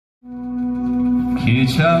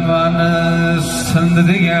kecha meni sindi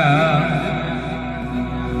degan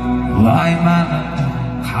voy meni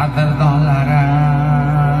qadirdonlarim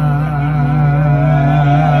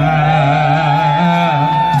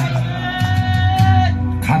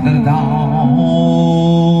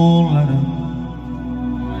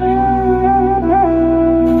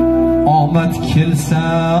omad kelsa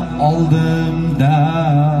oldimda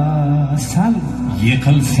sal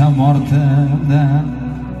yiqilsam ortimdan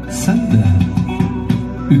sindi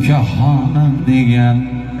ukaxonim degan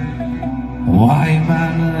voy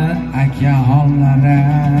mani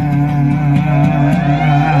akaxonlarim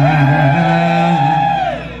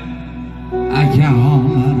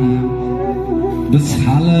biz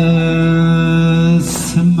hali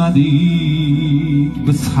sinmadik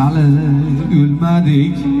biz hali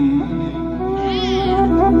o'lmadik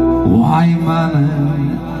voy mani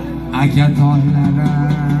akatoylarim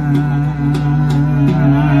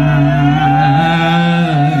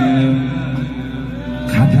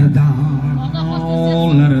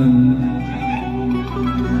qadirdonlarim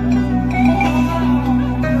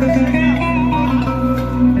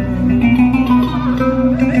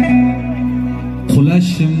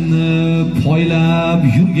qulashimni poylab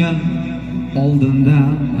yurgan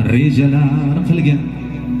oldindan rejalar qilgan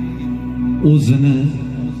o'zini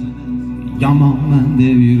yomonman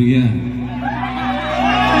deb yurgan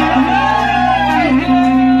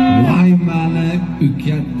voy mani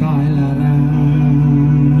ukatoylarim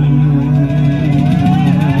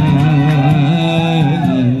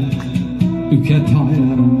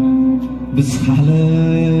ukatoylarim biz hali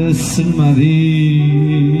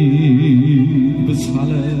sinmadik biz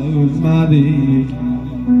hali o'lmadik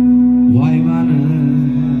voy mani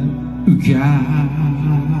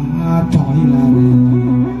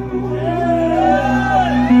ukatoylarim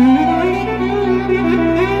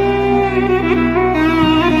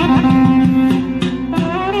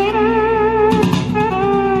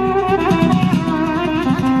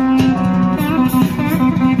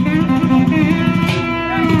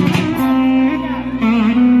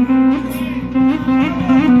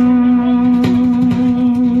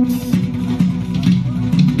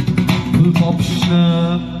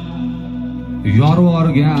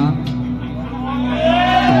yorvorgan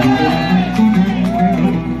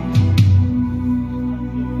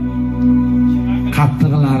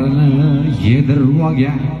qattiqlarini yedirib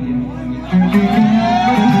olgan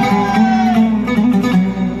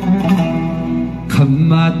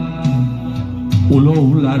qimmat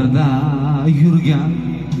ulovlarda yurgan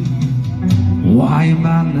voy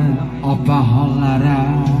mani opaxonlarim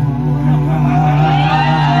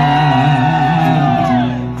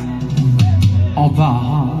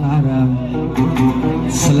opaxonlarim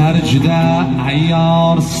sizlar juda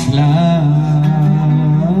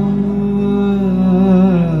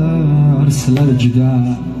ayyorsizlar sizlar juda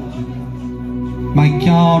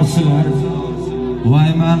makkorsizlar voy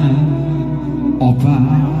mani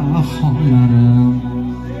opaxonlarim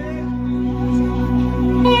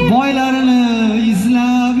boylarini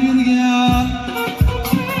izlab yurgan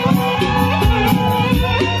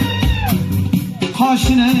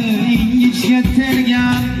qoshini ingichga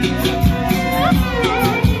tergan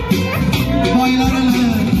boylarini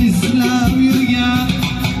izlab yurgan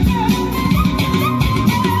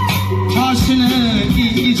qoshini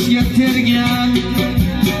ingichga tergan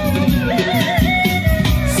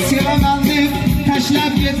sevaman deb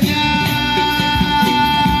tashlab ketgan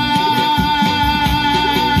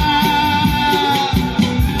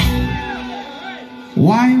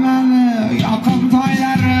voy mani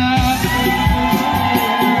yoqimtoylarim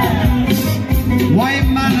voy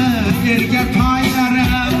mani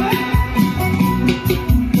erkatoylarim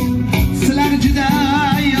sizlar juda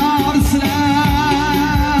yorsizlar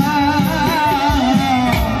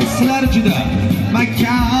sizlar juda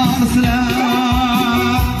makkorsizlar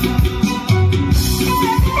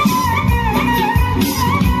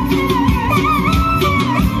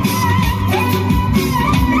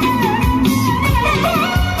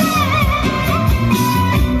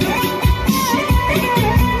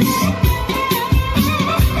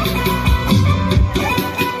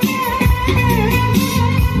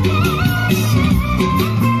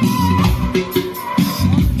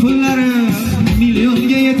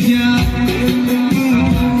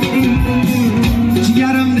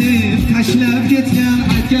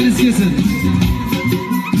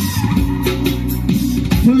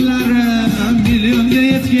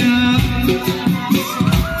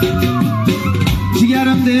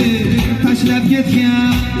tashlab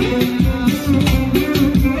ketgan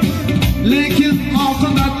lekin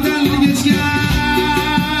oqibatdan kechgan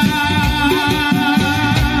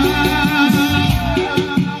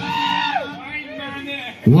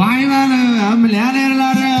Vay benim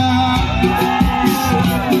milyarderlerim,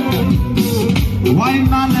 vay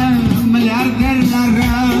benim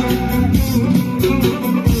milyarderlerim.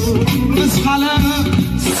 Biz hali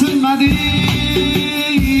silmedik,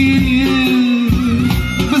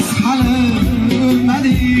 biz hali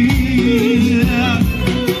ölmedik.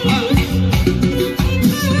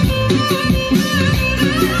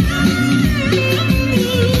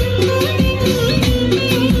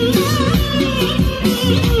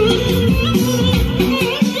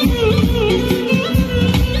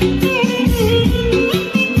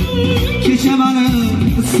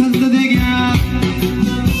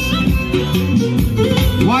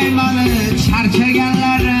 Vay beni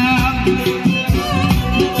charchaganlarim,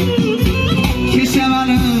 kecha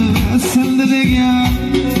beni sindi degan.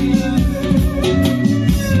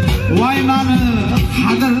 Vay beni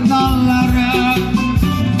qadirdonlarim,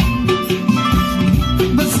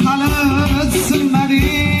 biz hali sinmadik,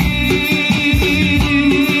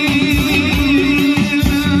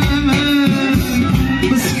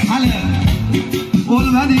 biz hali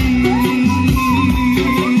o'lmadik.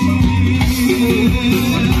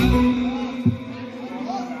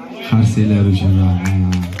 Qarsiylar uchun rahmat.